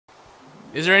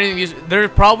Is there anything there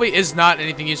probably is not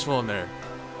anything useful in there.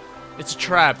 It's a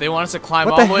trap. They want us to climb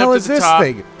all the way up to the top. What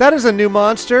the hell is this thing? That is a new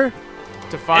monster.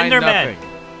 To find Enderman. nothing.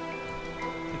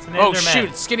 It's an Oh Enderman.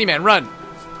 shoot, Skinny Man, run!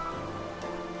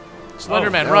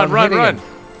 Slenderman, now run, I'm run, hitting run! him.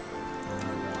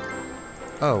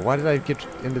 Oh, why did I get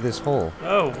into this hole?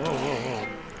 Oh, whoa, whoa, whoa.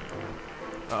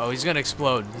 Uh oh, he's gonna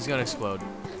explode. He's gonna explode.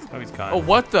 Oh, he's gone. Oh,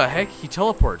 what the heck? He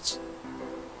teleports.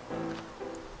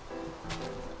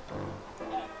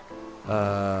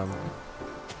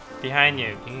 Behind you.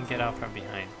 You can get out from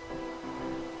behind.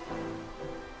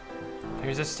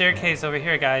 There's a staircase over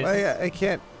here, guys. I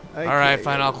can't. Alright,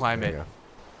 fine, I'll climb it. There you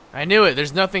I knew it.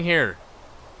 There's nothing here.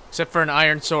 Except for an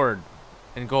iron sword.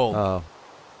 And gold. go. Oh.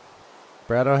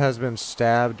 Brado has been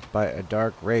stabbed by a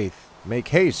dark wraith. Make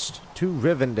haste to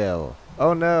Rivendell.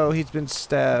 Oh no, he's been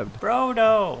stabbed.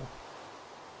 Brodo!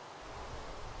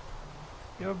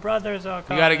 Your brothers are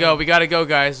coming. We gotta go,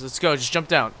 guys. Let's go. Just jump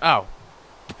down. Ow.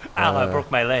 Ow, I broke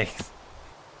my legs.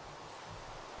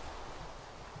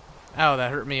 Ow,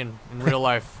 that hurt me in real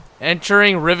life.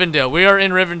 Entering Rivendell. We are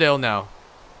in Rivendell now.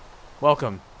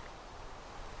 Welcome.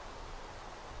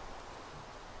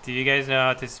 Do you guys know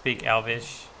how to speak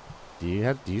Elvish? Do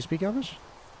you speak Elvish?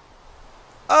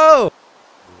 Oh!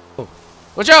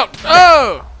 Watch out!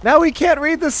 Oh! Now we can't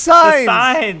read the signs. The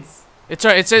signs! It's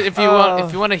alright. It says if you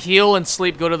want to heal and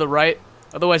sleep, go to the right.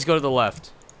 Otherwise, go to the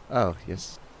left. Oh,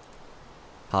 yes.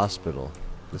 Hospital.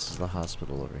 This is the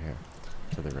hospital over here.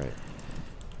 To the right.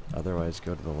 Otherwise,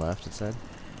 go to the left, it said.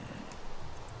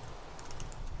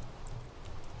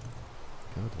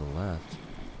 Go to the left.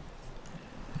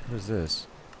 What is this?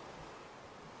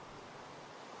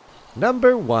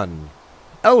 Number 1.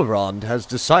 Elrond has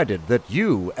decided that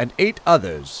you and 8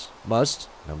 others must,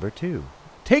 number 2,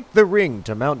 take the ring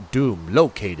to Mount Doom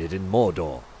located in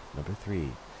Mordor. Number 3.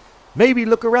 Maybe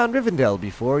look around Rivendell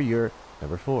before your,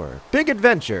 number 4. Big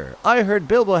adventure. I heard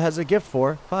Bilbo has a gift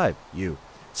for 5. You.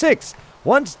 6.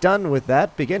 Once done with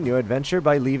that, begin your adventure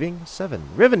by leaving 7.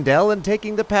 Rivendell and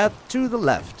taking the path to the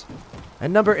left.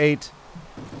 And number 8.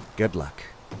 Good luck.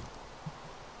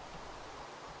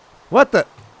 What the?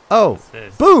 Oh, What's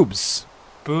this? boobs.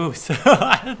 Boobs.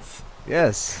 What?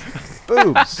 Yes,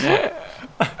 boobs.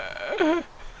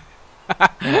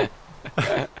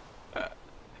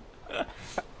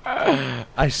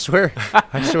 I swear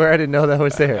I didn't know that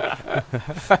was there.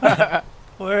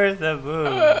 Where's the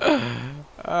boob?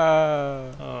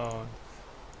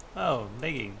 Oh,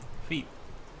 legging, feet.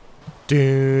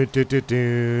 Do, do, do,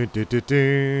 do, do, do,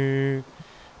 do.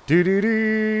 Do, do,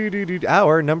 do, do, do.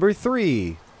 Hour number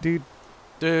 3. Do.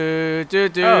 Do, do,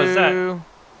 do. Oh, is that?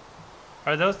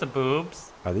 Are those the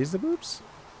boobs? Are these the boobs?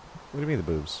 What do you mean the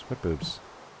boobs? What boobs?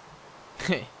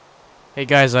 Hey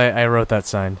guys, I wrote that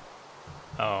sign.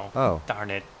 Oh. Oh.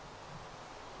 Darn it.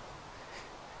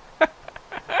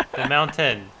 The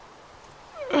mountain.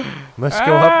 Must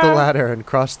go up the ladder and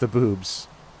cross the boobs.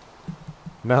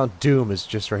 Mount Doom is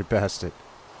just right past it.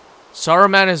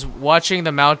 Saruman is watching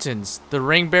the mountains. The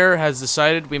ring bearer has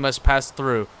decided we must pass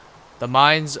through the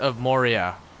mines of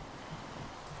Moria.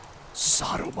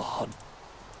 Saruman.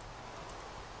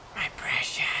 My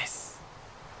precious.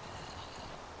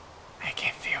 I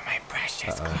can feel my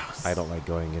precious close. I don't like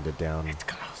going into down. It's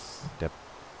close. Depth.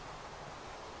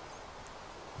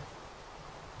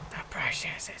 The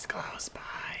precious is close by.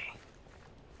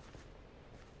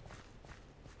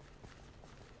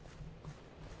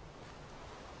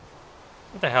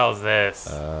 What the hell is this?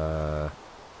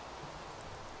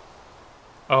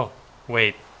 Oh,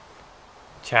 wait.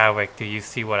 Chadwick, do you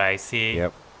see what I see?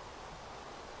 Yep.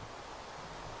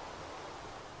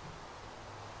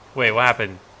 Wait, what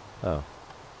happened? Oh.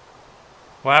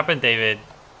 What happened, David?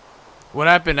 What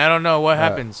happened? I don't know. What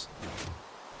happens?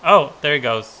 Oh, there he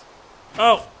goes.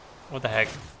 Oh! What the heck?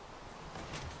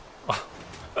 Oh.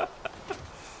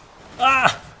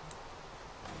 Ah!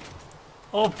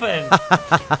 Open!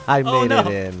 I made no. it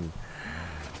in.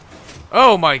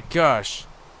 Oh my gosh.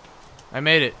 I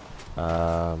made it.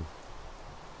 What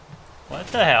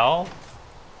the hell?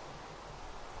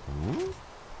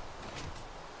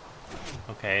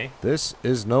 Okay. This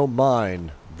is no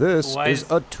mine. This Why is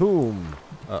is- a tomb.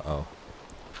 Uh-oh.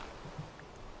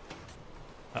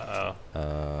 Uh-oh.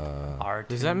 R2.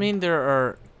 Does that mean there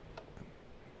are...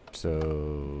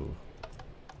 So...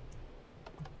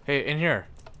 Hey, in here.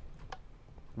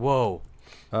 Whoa.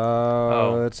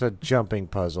 Oh. It's a jumping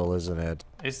puzzle, isn't it?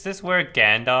 Is this where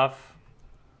Gandalf...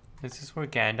 Is this where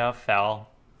Gandalf fell?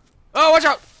 Oh, watch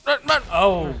out! Run.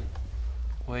 Oh!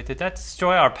 Wait, did that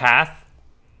destroy our path?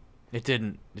 It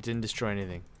didn't. It didn't destroy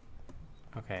anything.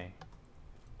 Okay.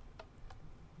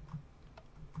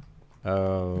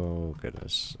 Oh,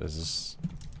 goodness. Is this...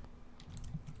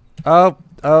 Oh,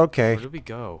 okay. Where did we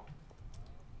go?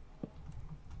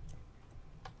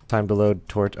 Time to load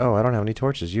torch. Oh, I don't have any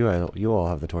torches. You all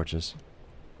have the torches.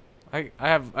 I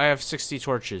have 60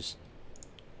 torches.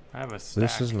 I have a stack.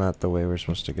 This is not the way we're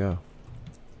supposed to go.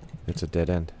 It's a dead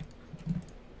end.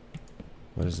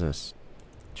 What is this?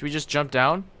 Should we just jump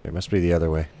down? It must be the other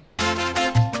way.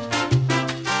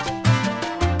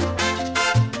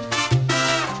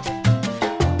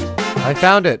 I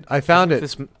found it. I found it.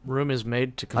 This room is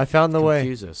made to I found the way.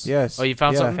 confuse us. Yes. Oh, you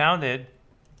found Yeah. I something? found it.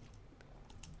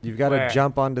 You've got to Where?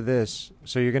 jump onto this.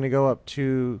 So you're going to go up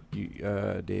to,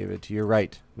 David, to your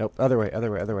right. Nope, other way, other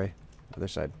way, other way. Other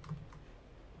side.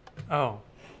 Oh.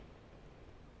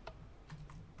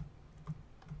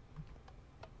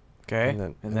 Okay.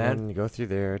 And then you go through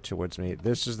there towards me.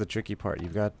 This is the tricky part.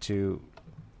 You've got to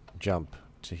jump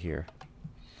to here.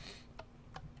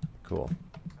 Cool.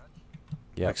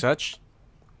 Yeah. Like such?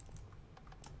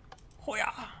 Oh, yeah.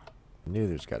 I knew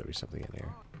there's got to be something in here.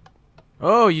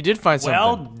 Oh, you did find something.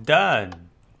 Well done.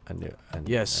 I knew.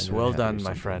 Yes, I knew well there had to done, be my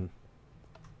something. friend.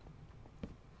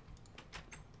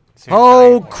 So you're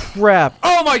Oh dying. crap!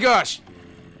 Oh my gosh!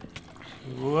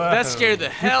 Whoa. That scared the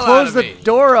hell out Close of the me.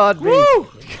 door on me. Woo!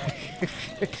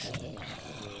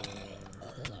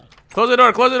 Close the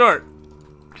door, close the door.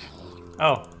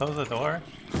 Oh, close the door.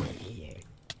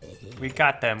 We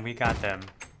got them. We got them.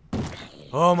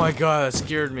 Oh my god, that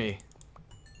scared me.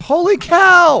 Holy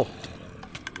cow!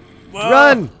 Whoa.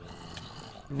 Run!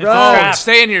 It's a Run! trap.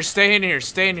 Stay in here, stay in here,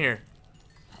 stay in here.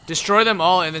 Destroy them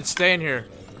all and then stay in here.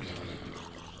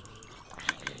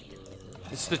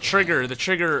 It's the trigger. The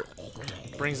trigger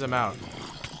brings them out.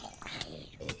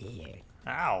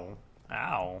 Ow.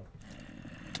 Ow.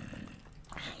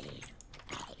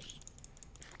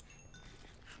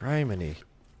 Criminy.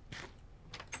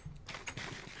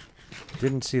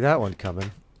 Didn't see that one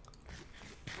coming.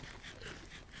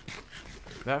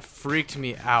 That freaked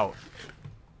me out.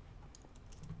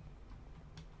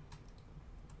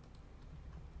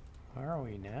 Where are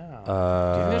we now? Do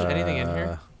you think there's anything in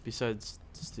here besides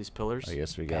just these pillars? I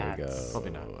guess we gotta Bats. go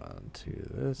Probably not. onto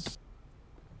this.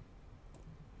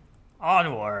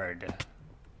 Onward.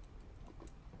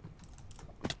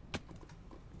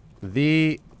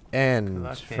 The end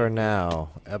luck, for baby. now.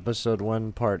 Episode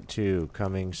 1, Part 2,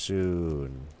 coming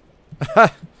soon.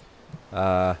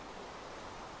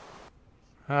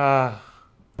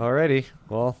 Alrighty.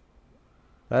 Well,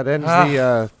 that ends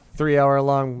the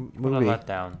 3-hour-long What a movie.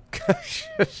 letdown.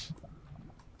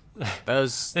 That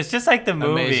was It's just like the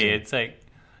movie. Amazing. It's like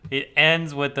it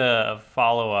ends with a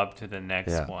follow-up to the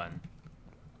next Yeah. one.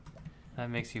 That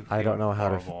makes you feel I don't know how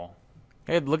to horrible.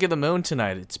 Hey, look at the moon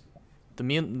tonight. It's the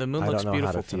moon I looks don't know how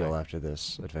beautiful to feel tonight. after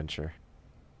this adventure.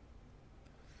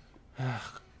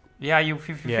 Yeah, you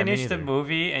Yeah, me finish the neither.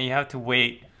 movie and you have to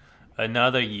wait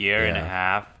another year and a Yeah.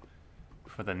 half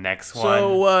for the next one.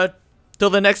 So, till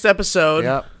the next episode.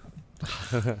 Yep.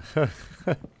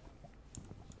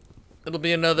 It'll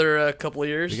be another couple of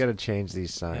years. We gotta change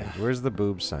these signs. Yeah. Where's the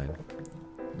boob sign?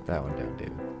 Put that one down,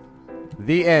 David.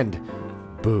 The end.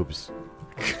 Boobs.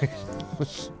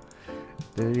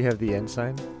 Did you have the end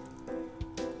sign?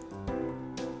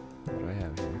 What do I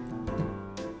have here?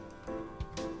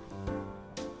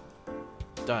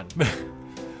 Done.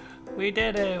 We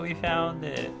did it. We found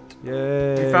it.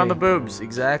 Yay! We found the boobs.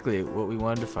 Exactly what we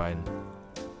wanted to find.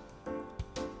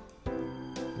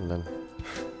 And then.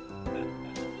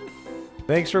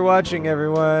 Thanks for watching,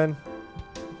 everyone.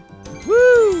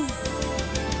 Woo!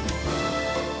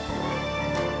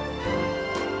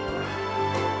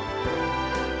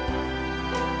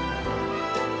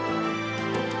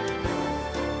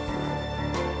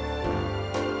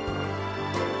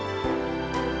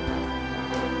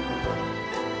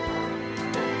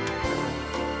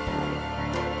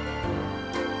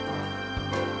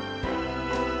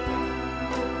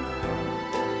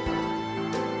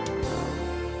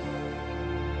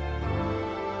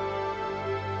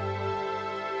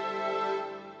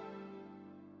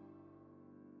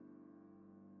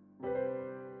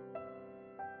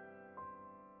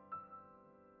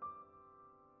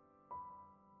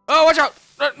 Oh, watch out!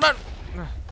 Run, run.